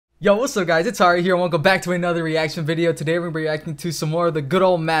Yo, what's up guys, it's Ari here and welcome back to another reaction video. Today we're going to be reacting to some more of the good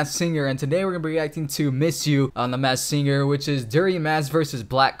old Masked Singer, and today we're going to be reacting to Miss You on the Masked Singer, which is Durian Mask versus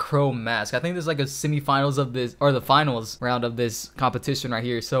Black Crow Mask. I think there's like a semi-finals of this, or the finals round of this competition right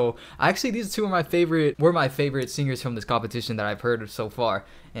here. So actually these two are my favorite singers from this competition that I've heard so far.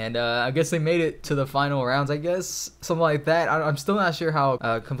 And I guess they made it to the final rounds, I guess, something like that. I'm still not sure how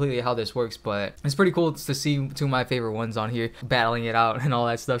completely how this works, but it's pretty cool to see two of my favorite ones on here battling it out and all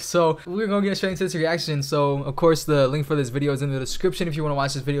that stuff. So we're gonna get straight into this reaction. So of course the link for this video is in the description if you want to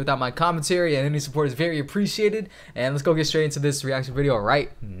watch this video without my commentary, and any support is very appreciated. And let's go get straight into this reaction video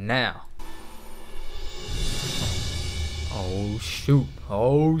right now. Oh shoot,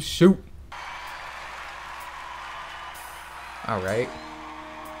 oh shoot. All right.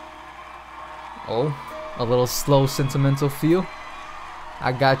 Oh, a little slow sentimental feel.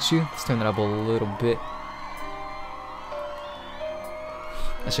 I got you. Let's turn it up a little bit.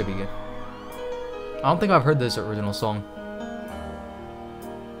 That should be good. I don't think I've heard this original song.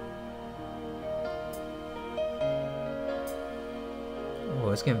 Oh,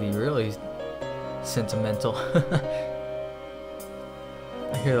 it's gonna be really sentimental.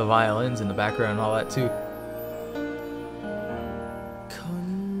 I hear the violins in the background and all that too.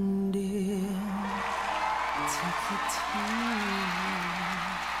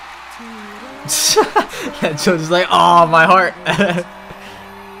 That Joe's like, oh, my heart.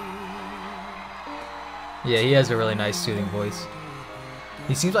 Yeah, he has a really nice soothing voice.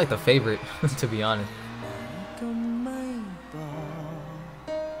 He seems like the favorite, to be honest.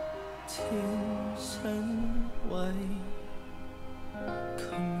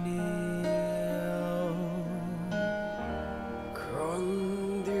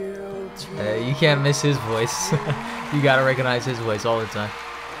 You can't miss his voice. You gotta recognize his voice all the time.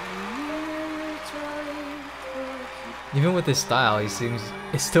 Even with his style, he seems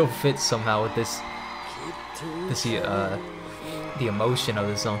it still fits somehow with this the emotion of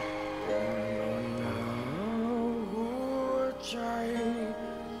the song.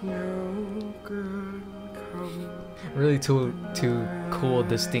 Really two cool,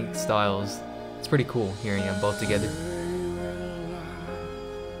 distinct styles. It's pretty cool hearing them both together.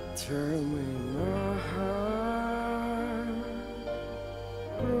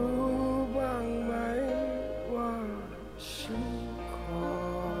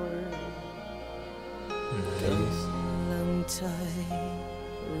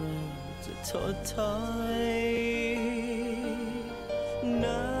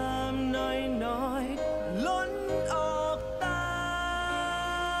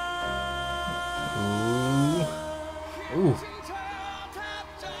 Ooh.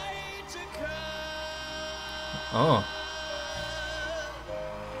 Oh.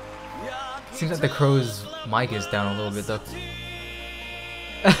 Seems like the crow's mic is down a little bit though.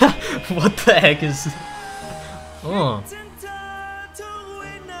 What the heck is... Oh.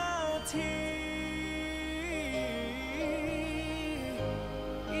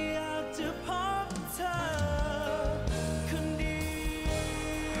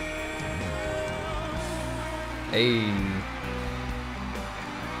 Hey.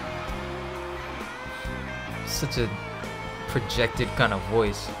 Such a projected kind of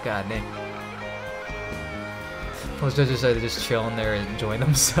voice. God dang. Those judges are just chilling there and enjoying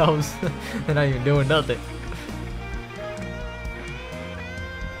themselves. They're not even doing nothing.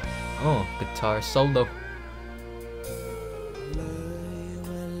 Oh, guitar solo.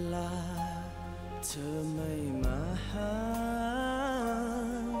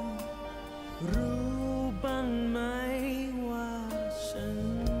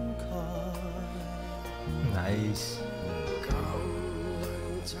 Nice.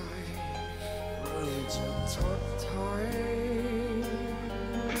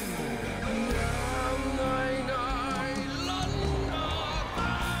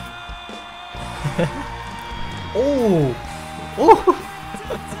 Oh! Oh!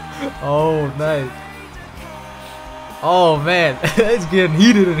 Oh, nice. Oh man, it's getting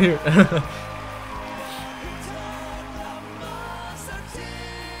heated in here.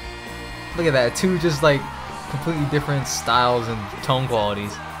 Look at that, two just like completely different styles and tone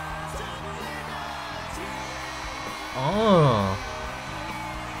qualities. Oh.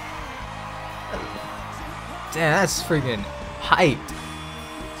 Damn, that's freaking hyped.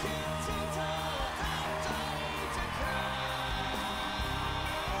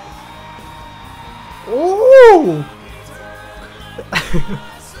 Oh!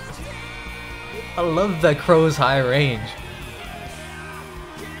 I love that crow's high range.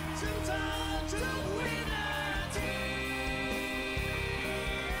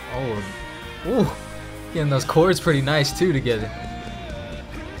 Oh, ooh, getting those chords pretty nice too together.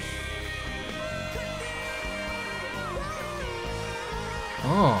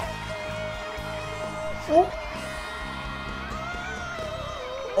 Oh. Oh.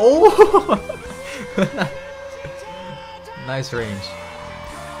 Oh. Nice range.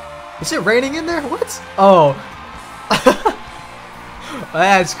 Is it raining in there? What? Oh.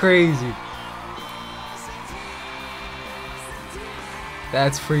 That's crazy.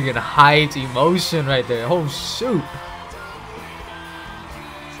 That's freaking hyped emotion right there. Oh shoot.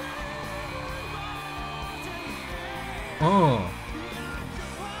 Oh.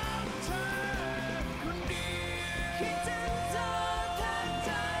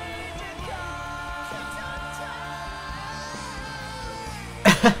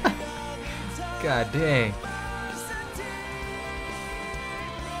 God dang.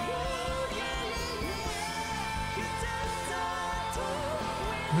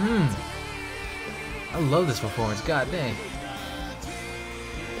 I love this performance. God dang.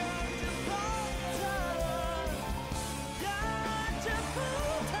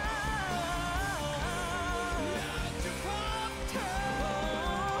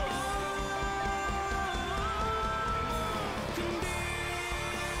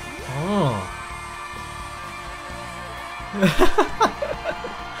 Oh.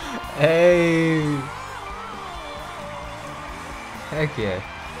 Hey. Heck yeah.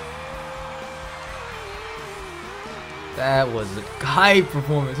 That was a hype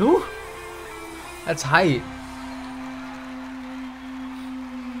performance. Ooh. That's hype.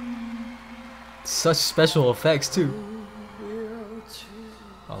 Such special effects too.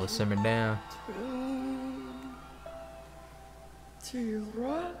 All simmer down.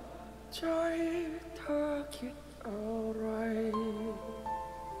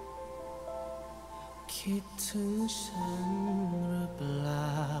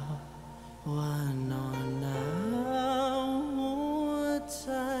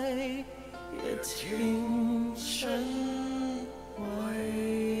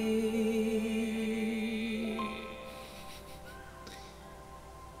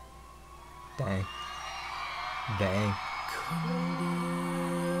 Dang. Dang.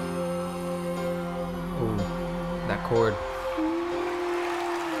 Ooh, that chord.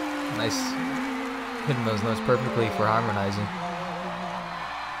 Nice. Hitting those notes perfectly for harmonizing.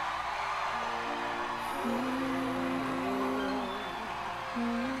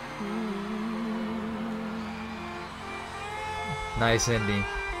 Nice ending.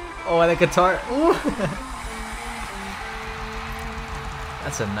 Oh, and the guitar. Ooh.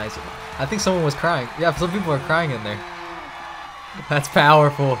 That's a nice one. I think someone was crying. Yeah, some people are crying in there. That's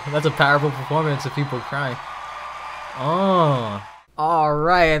powerful. That's a powerful performance of people crying. Oh.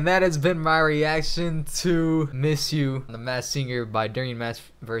 Alright, and that has been my reaction to Miss You, The Masked Singer by Durian Mask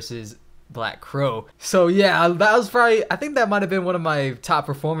versus Black Crow. So yeah, that was probably, I think that might have been one of my top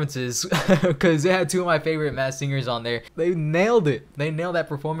performances because they had two of my favorite Masked Singers on there. They nailed it. They nailed that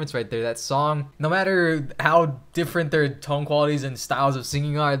performance right there. That song, no matter how different their tone qualities and styles of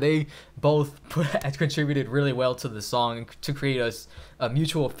singing are, they both contributed really well to the song to create a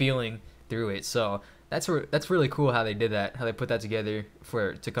mutual feeling through it. So that's really cool how they did that, how they put that together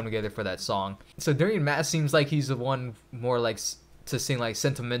to come together for that song. So Durian Mask seems like he's the one more like to sing like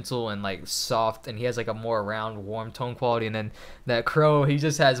sentimental and like soft, and he has like a more round warm tone quality, and then that Crow, he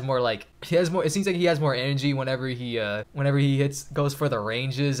just has more like, he has more, it seems like he has more energy whenever he goes for the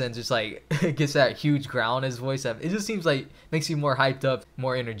ranges and just like gets that huge growl in his voice. It just seems like makes you more hyped up,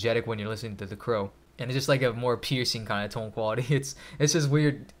 more energetic when you're listening to the Crow. And it's just like a more piercing kind of tone quality. It's just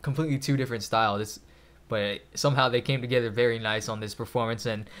weird, completely two different styles. But somehow they came together very nice on this performance,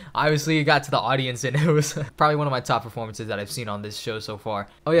 and obviously it got to the audience, and it was probably one of my top performances that I've seen on this show so far.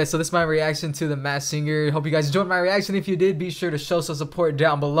 Oh yeah, so this is my reaction to The Masked Singer. Hope you guys enjoyed my reaction. If you did, be sure to show some support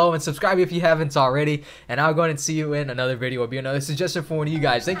down below and subscribe if you haven't already. And I'll go ahead and see you in another video. It'll be another suggestion from one of you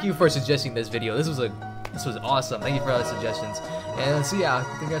guys. Thank you for suggesting this video. This was awesome. Thank you for all the suggestions. And so yeah,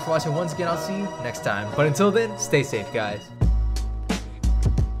 thank you guys for watching once again. I'll see you next time. But until then, stay safe, guys.